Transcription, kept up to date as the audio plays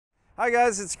Hi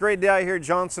guys, it's a great day out here at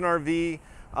Johnson RV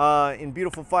in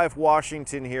beautiful Fife,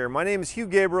 Washington here. My name is Hugh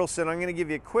Gabrielson. I'm going to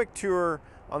give you a quick tour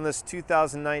on this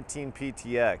 2019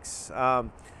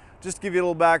 PTX. Just to give you a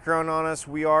little background on us,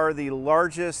 we are the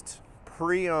largest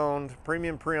premium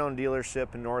pre-owned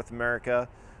dealership in North America,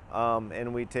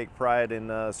 and we take pride in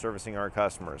servicing our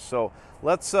customers. So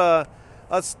let's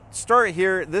start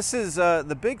here. This is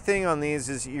the big thing on these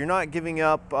is you're not giving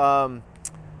up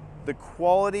the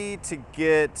quality to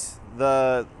get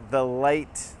the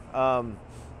light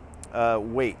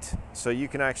weight, so you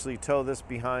can actually tow this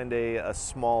behind a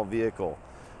small vehicle.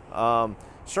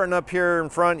 Starting up here in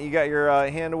front, you got your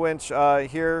hand winch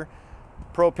here,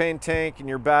 propane tank, and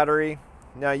your battery.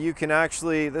 Now you can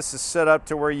actually, this is set up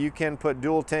to where you can put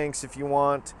dual tanks if you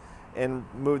want and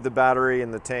move the battery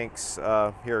and the tanks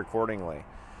here accordingly.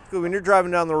 When you're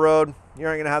driving down the road, you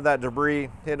aren't going to have that debris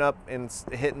hitting up and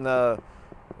hitting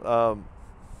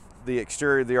the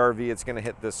exterior of the RV. It's going to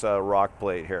hit this rock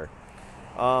plate here.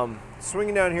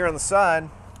 Swinging down here on the side,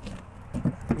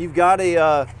 you've got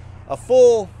a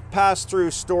full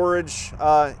pass-through storage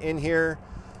in here.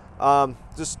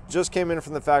 Just came in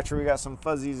from the factory. We got some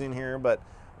fuzzies in here, but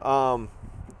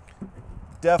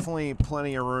definitely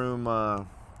plenty of room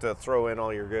to throw in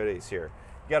all your goodies here.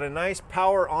 You got a nice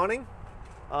power awning.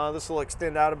 This will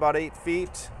extend out about 8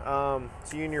 feet, so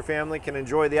you and your family can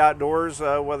enjoy the outdoors,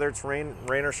 whether it's rain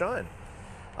or shine.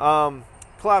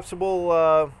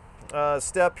 Collapsible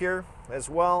step here as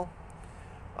well.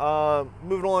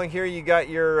 Moving along here, you got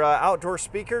your outdoor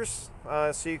speakers,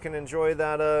 so you can enjoy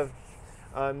that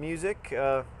music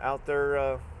out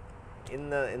there in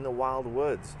the wild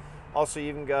woods. Also,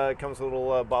 even comes with a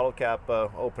little bottle cap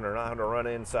opener, not having to run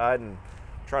inside and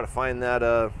try to find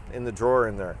that in the drawer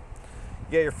in there.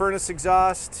 You got your furnace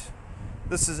exhaust.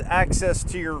 This is access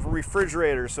to your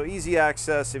refrigerator, so easy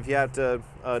access if you have to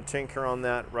tinker on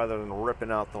that rather than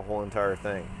ripping out the whole entire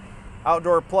thing.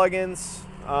 Outdoor plugins,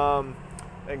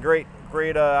 and great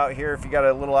out here if you got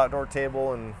a little outdoor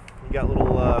table and you got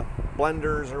little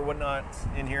blenders or whatnot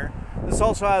in here. This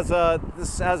also has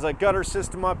a gutter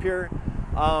system up here,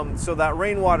 so that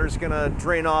rainwater is going to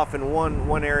drain off in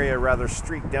one area rather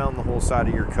streak down the whole side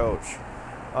of your coach.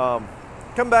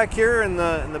 Come back here in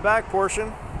the back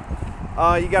portion.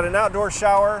 You got an outdoor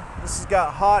shower. This has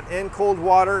got hot and cold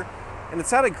water, and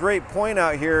it's at a great point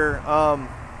out here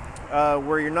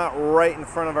where you're not right in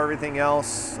front of everything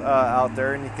else out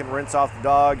there, and you can rinse off the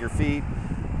dog, your feet.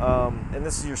 And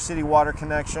this is your city water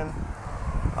connection.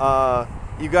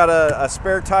 You got a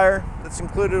spare tire that's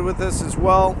included with this as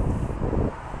well.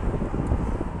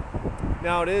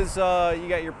 Now it is, you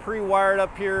got your pre-wired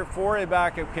up here for a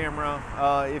backup camera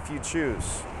if you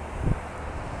choose.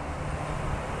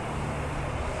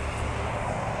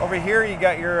 Over here you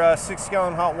got your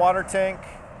 6-gallon hot water tank.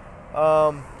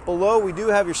 Below we do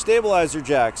have your stabilizer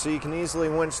jack, so you can easily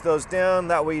winch those down.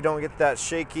 That way you don't get that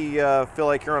shaky feel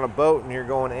like you're on a boat and you're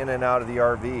going in and out of the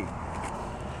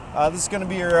RV. This is going to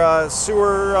be your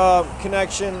sewer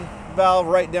connection valve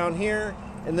right down here.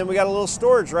 And then we got a little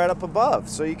storage right up above,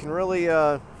 so you can really,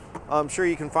 I'm sure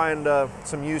you can find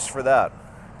some use for that.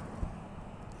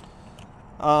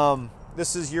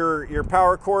 This is your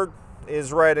power cord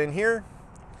is right in here,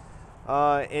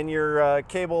 and your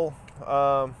cable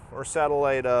or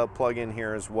satellite plug in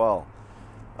here as well.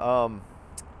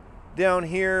 Down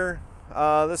here,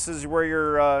 this is where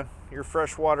your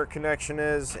freshwater connection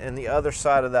is, and the other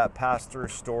side of that pass-through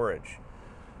storage.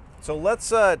 So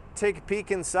let's take a peek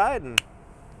inside and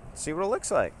see what it looks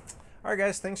like. All right,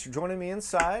 guys, thanks for joining me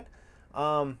inside.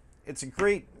 It's a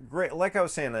great, like I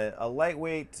was saying, a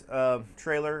lightweight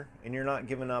trailer, and you're not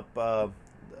giving up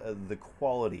the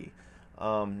quality.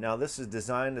 Now, this is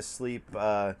designed to sleep,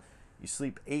 you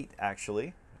sleep 8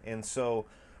 actually, and so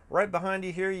right behind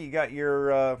you here, you got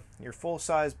your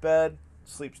full-size bed,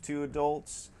 sleeps 2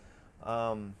 adults,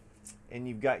 and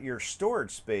you've got your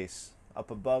storage space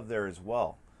up above there as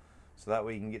well. So that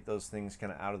way you can get those things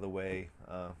kind of out of the way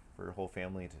for your whole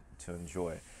family to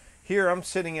enjoy. Here I'm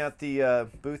sitting at the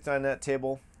booth dinette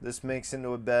table. This makes into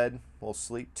a bed. We'll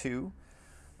sleep 2.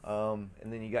 And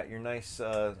then you got your nice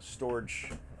storage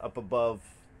up above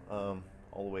all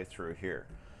the way through here.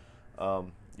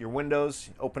 Your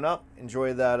windows open up.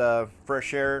 Enjoy that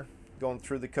fresh air going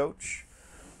through the coach.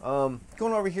 Going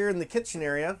over here in the kitchen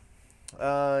area,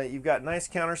 you've got nice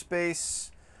counter space.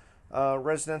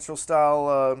 Residential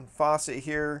style faucet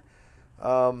here,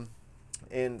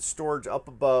 and storage up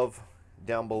above,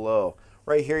 down below.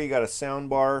 Right here you got a sound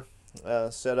bar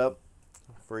set up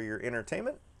for your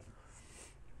entertainment.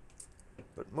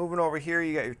 But moving over here,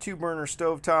 you got your 2-burner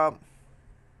stovetop,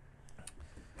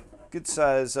 good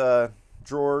size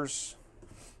drawers,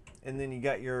 And then you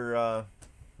got your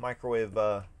microwave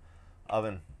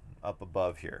oven up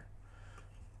above here.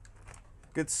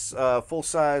 Good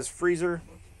full-size freezer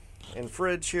and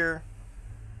fridge here.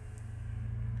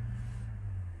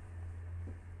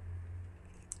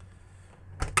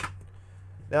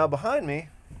 Now behind me,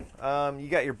 you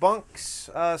got your bunks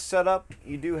set up.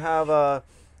 You do have a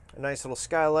nice little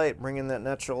skylight, bringing that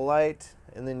natural light,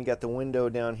 and then you got the window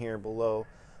down here below,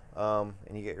 and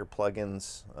you get your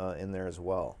plugins in there as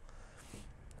well.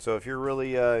 So if you're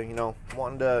really, you know,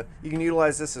 wanting to, you can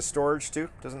utilize this as storage too.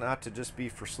 Doesn't have to just be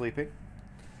for sleeping.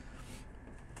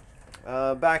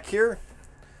 Back here,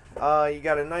 you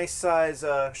got a nice size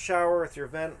shower with your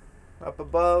vent up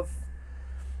above,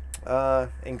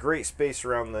 and great space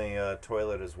around the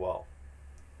toilet as well.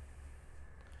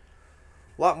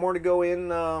 A lot more to go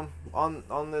in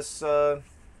on this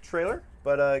trailer,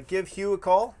 but give Hugh a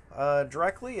call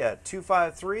directly at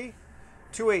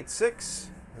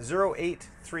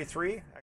 253-286-0833.